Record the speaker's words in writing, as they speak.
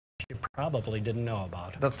you probably didn't know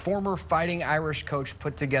about. The former Fighting Irish coach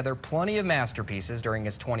put together plenty of masterpieces during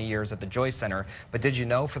his 20 years at the Joyce Center. But did you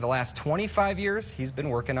know for the last 25 years, he's been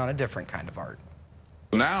working on a different kind of art?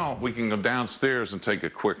 Now we can go downstairs and take a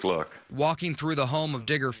quick look. Walking through the home of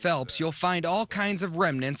Digger Phelps, you'll find all kinds of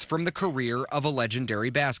remnants from the career of a legendary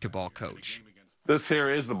basketball coach. This here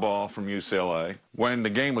is the ball from UCLA. When the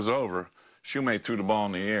game was over, Shoemate threw the ball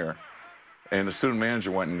in the air, and the student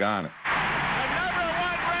manager went and got it. The number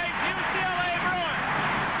one ranked UCLA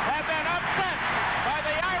Bruins have been upset by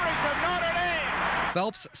the Irish of Notre Dame.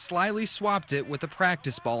 Phelps slyly swapped it with a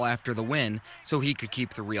practice ball after the win so he could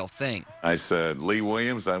keep the real thing. I said, Lee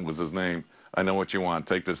Williams, that was his name, I know what you want.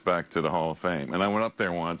 Take this back to the Hall of Fame. And I went up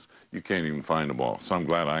there once. You can't even find the ball, so I'm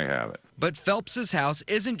glad I have it. But Phelps's house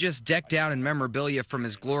isn't just decked out in memorabilia from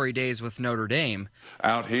his glory days with Notre Dame.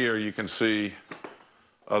 Out here, you can see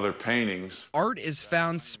other paintings. Art is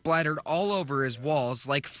found splattered all over his walls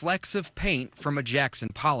like flecks of paint from a Jackson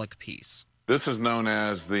Pollock piece. This is known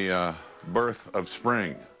as the birth of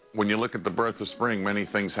spring. When you look at the birth of spring, many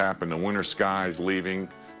things happen. The winter skies leaving,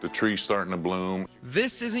 the trees starting to bloom.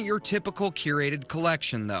 This isn't your typical curated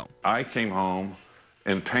collection, though. I came home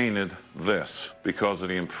and painted this because of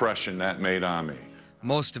the impression that made on me.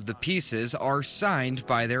 Most of the pieces are signed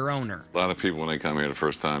by their owner. A lot of people, when they come here the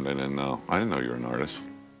first time, they didn't know. I didn't know you were an artist.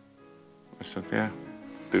 I said, yeah,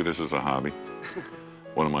 do this as a hobby.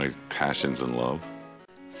 One of my passions and love.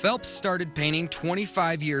 Phelps started painting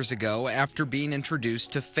 25 years ago after being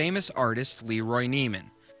introduced to famous artist Leroy Neiman.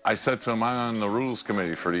 I said to him, I'm on the rules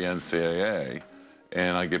committee for the NCAA,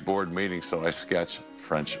 and I get bored meetings, so I sketch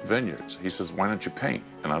French vineyards. He says, why don't you paint?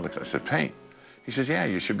 And I said, paint? He says, yeah,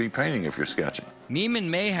 you should be painting if you're sketching. Neiman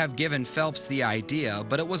may have given Phelps the idea,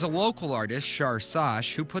 but it was a local artist, Shar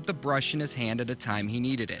Sash, who put the brush in his hand at a time he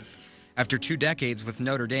needed it. After 2 decades with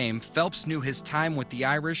Notre Dame, Phelps knew his time with the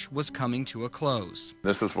Irish was coming to a close.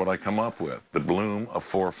 This is what I come up with, the bloom of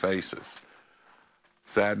 4 faces.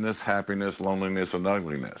 Sadness, happiness, loneliness, and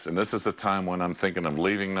ugliness. And this is the time when I'm thinking of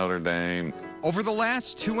leaving Notre Dame. Over the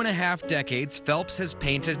last 2.5 decades, Phelps has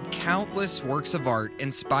painted countless works of art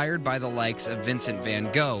inspired by the likes of Vincent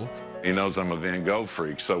van Gogh. He knows I'm a Van Gogh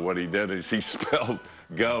freak, so what he did is he spelled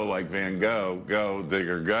Go like Van Gogh, Gogh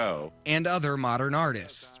Digger Gogh. And other modern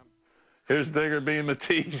artists. Here's Digger being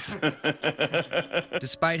Matisse.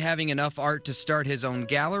 Despite having enough art to start his own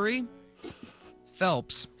gallery,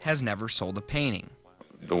 Phelps has never sold a painting.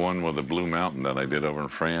 The one with the Blue Mountain that I did over in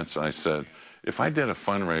France, I said, if I did a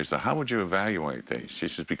fundraiser, how would you evaluate these? She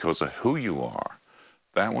says, because of who you are.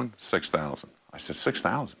 That one, $6,000. I said,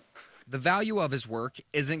 $6,000. The value of his work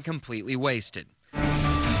isn't completely wasted.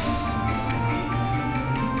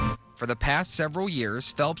 For the past several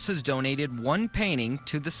years, Phelps has donated 1 painting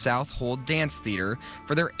to the South Hold Dance Theater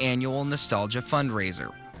for their annual Nostalgia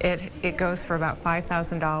fundraiser. It goes for about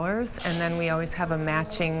 $5,000, and then we always have a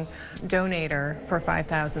matching donator for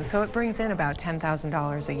 $5,000, so it brings in about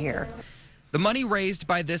 $10,000 a year. The money raised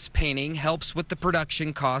by this painting helps with the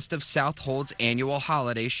production cost of South Hold's annual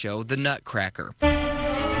holiday show, The Nutcracker,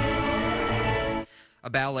 a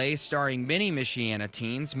ballet starring many Michiana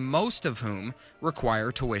teens, most of whom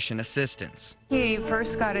require tuition assistance. He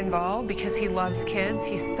first got involved because he loves kids.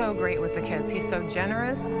 He's so great with the kids. He's so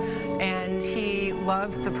generous, and he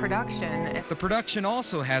loves the production. The production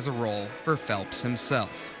also has a role for Phelps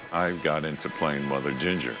himself. I got into playing Mother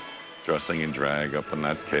Ginger, dressing in drag up on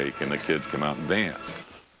that cake, and the kids come out and dance.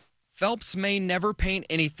 Phelps may never paint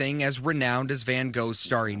anything as renowned as Van Gogh's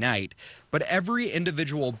Starry Night, but every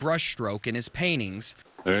individual brushstroke in his paintings,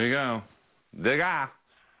 there you go, Digger,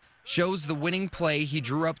 shows the winning play he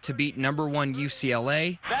drew up to beat #1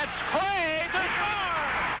 UCLA. That's Clay to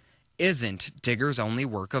score! Isn't Digger's only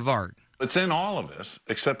work of art. It's in all of us,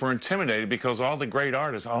 except we're intimidated because all the great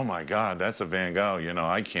artists, oh my God, that's a Van Gogh, you know,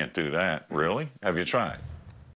 I can't do that. Really? Have you tried?